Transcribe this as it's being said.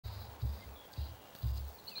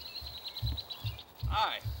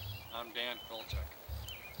Hi, I'm Dan Kolchak.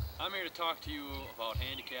 I'm here to talk to you about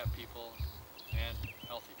handicapped people and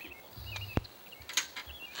healthy people.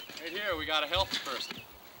 Right here we got a healthy person.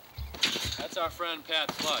 That's our friend Pat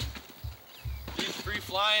Flood. He's free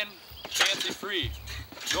flying, fancy free,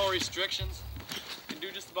 no restrictions, can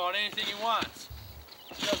do just about anything he wants.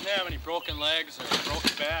 He doesn't have any broken legs or a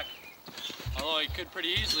broken back, although he could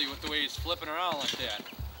pretty easily with the way he's flipping around like that.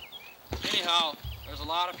 Anyhow, there's a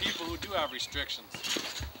lot of people who do have restrictions.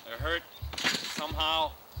 They're hurt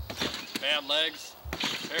somehow, bad legs,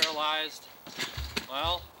 paralyzed.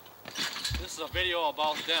 Well, this is a video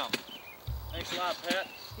about them. Thanks a lot, Pat.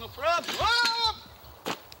 No problem. Ah!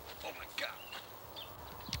 Oh my God.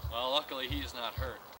 Well, luckily he's not hurt.